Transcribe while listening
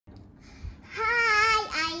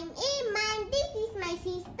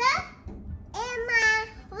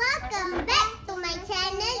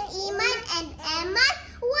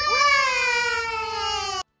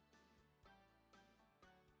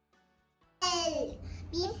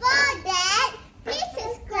Before that, please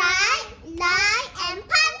subscribe, like, and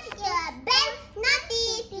punch your bell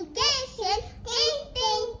notification. Ting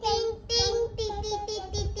ting ting ting ting ting ting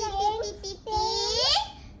ting ting ting ting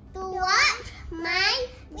to watch my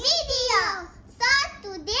video. So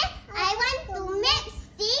today I want to make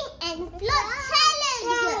sing and float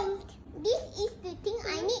challenge. This is the thing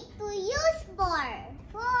I need to use for.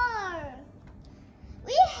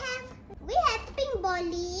 We have pink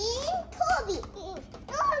bowling, too big,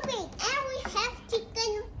 and we have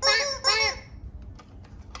chicken bang bang.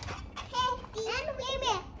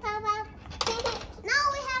 And now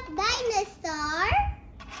we have dinosaur.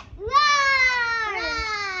 Roar!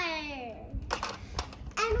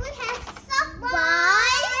 And we have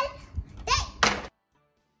softball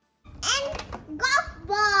and golf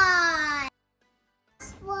ball.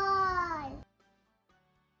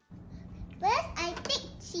 First, I take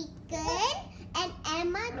chicken and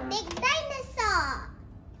Emma take dinosaur.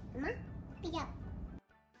 Emma, pick up.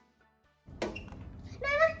 No,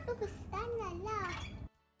 Emma, go first.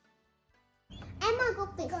 Emma, go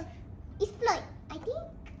first. It's float, I think.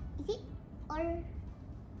 Is it? Or is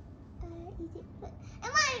it float?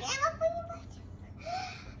 Emma, punya baju.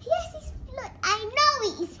 Yes, it's float. I know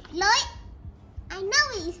it is float.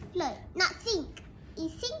 Not sink.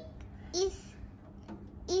 Is sink? Is.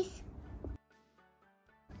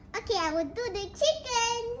 Okay, I will do the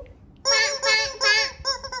chicken. Bang, bang, bang.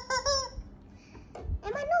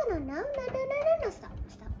 Emma, no. Stop,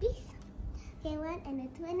 please. Okay, 1 and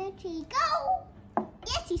 2 and 3, go.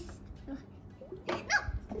 Yes, it's. No.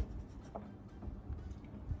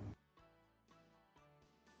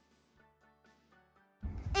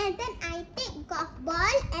 And then I take golf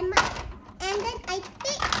ball, Emma. And then I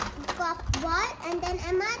take golf ball, and then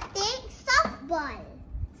Emma take softball.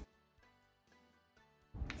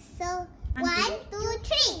 So 1, 2,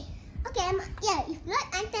 3. Okay, Emma. Yeah, it's float,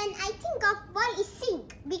 and then I think golf ball is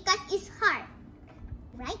sink because it's hard,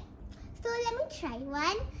 right? So let me try.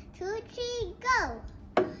 1, 2, 3, go.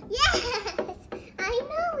 Yes, I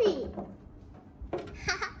know it.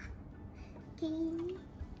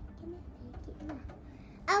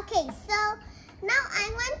 Okay, so now I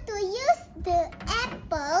want to use the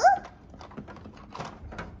apple.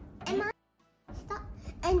 Emma, stop.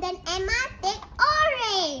 And then Emma take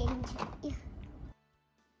orange.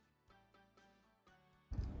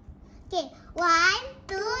 Okay, 1,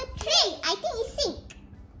 2, 3. I think it's sink.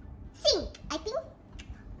 I think.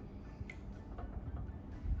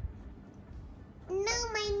 No,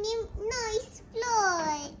 it's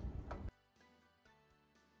float.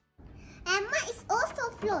 Emma is also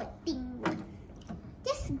floating.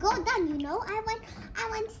 Just go down, I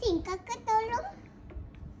want sink. Kakak tolong.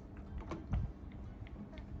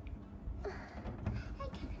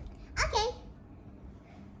 Okay.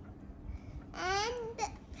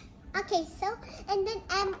 And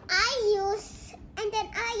then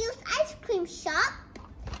I use ice cream shop.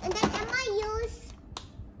 And then Emma use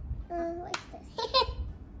what is this?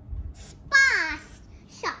 Spa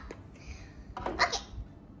shop. Okay.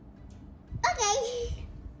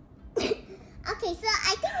 Okay, so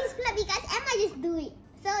I think it's float because Emma just do it.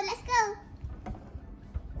 So let's go.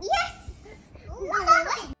 Yes.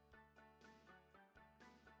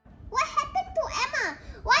 What happened to Emma?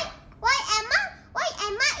 Why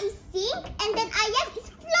Emma is sink and then I am is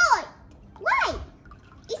float? Why?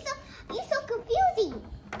 It's so confusing.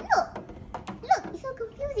 Look, it's so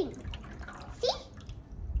confusing. See?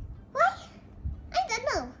 Why? I don't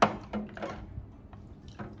know.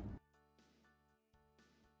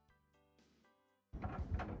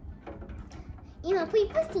 Emma,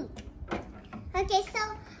 pusing. Okay, so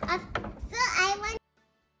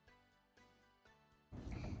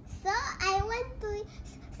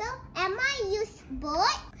Emma use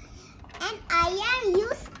boat and Aya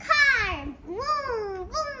use car. Boom,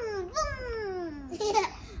 boom, boom.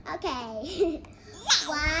 Okay.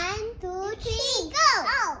 1, 2, 3, go.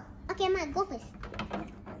 Okay, Emma, go first.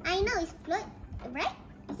 I know it's float, right?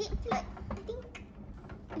 Is it float? I think.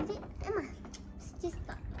 Is it? Emma, just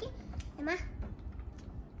stop. Okay, Emma.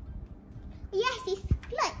 Yes, it's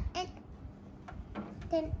float. And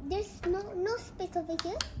then there's no space over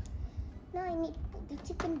here. Now I need to put the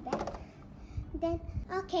chicken back. Then,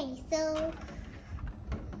 okay, so.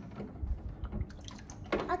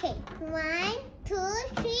 Okay, 1, 2,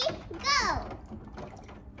 3, go.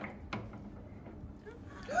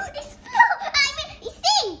 It's float. It's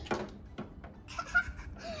sink.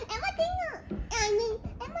 Emma tengok.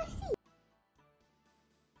 Emma see.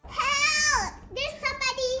 Help! There's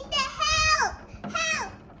somebody in there. Help!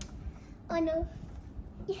 Oh no.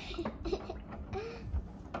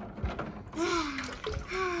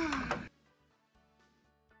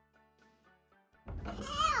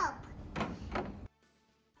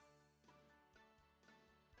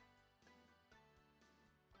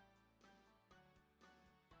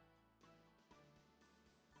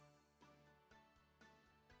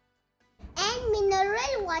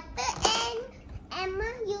 water and Emma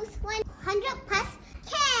use 100 plus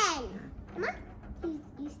can. Emma,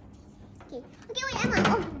 use okay. Okay, wait, Emma.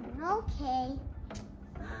 Oh, okay.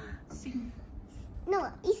 Sing. No,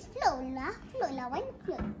 it's float lah. Float lah. One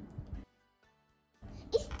float.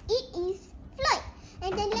 It is float.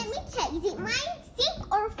 And then let me check. Is it mine, sink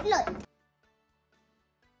or float?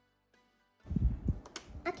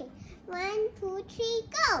 Okay. 1, 2,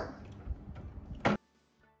 3, go.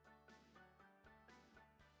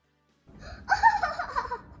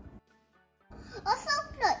 Also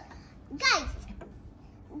float.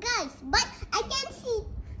 Guys, but I can see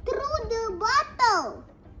through the bottle.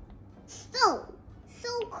 So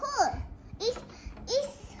cool.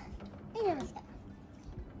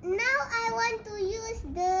 Now I want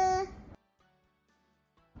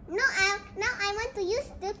to use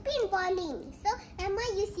the pinballing. So Emma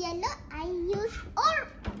use yellow, I use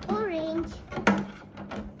orange.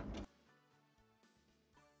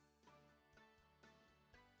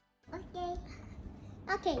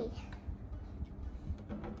 Okay.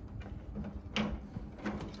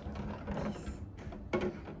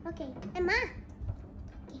 Okay, Emma.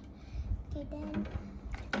 Okay, then.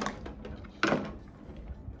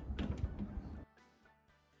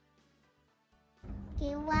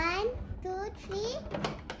 Okay, 1, 2, 3,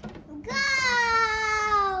 go!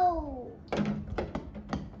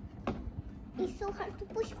 It's so hard to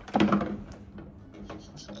push.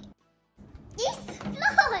 It's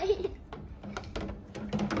float.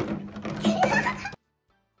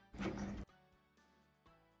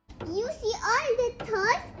 You see all the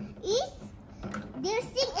toys they're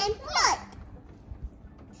sink and float.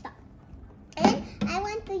 Stop. And I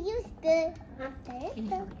want to use the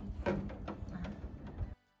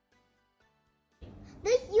do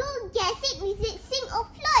you guess it? Is it sink or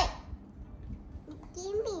float?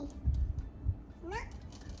 Give me.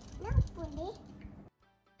 Nak boleh.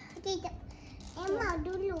 Okay, Emma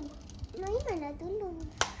dulu. No, Iman dulu.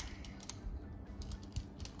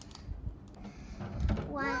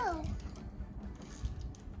 Wow.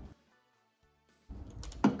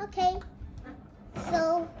 Okay.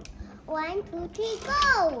 So, 1, 2, 3,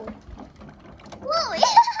 go! Whoa!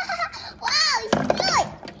 Wow, it's float!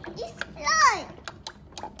 It's float!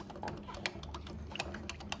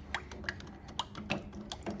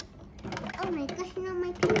 Oh my gosh, now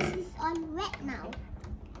my penis is all wet now.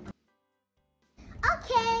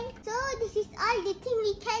 Okay, so this is all the thing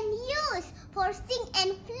we can use for sink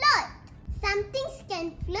and float. Some things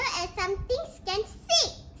can float and some things can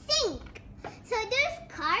sink. So this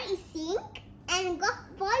car is sink and golf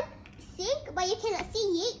ball sink, but you cannot see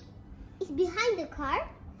it. It's behind the car.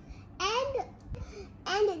 And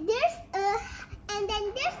there's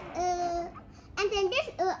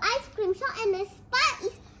ice cream shop and the spa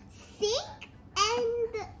is sink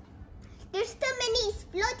and there's so many is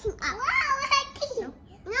floating up. Wow,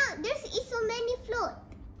 no, there's so many float.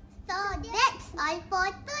 So that's all for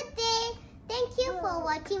today. Thank you for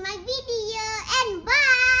watching my video and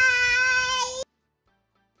bye.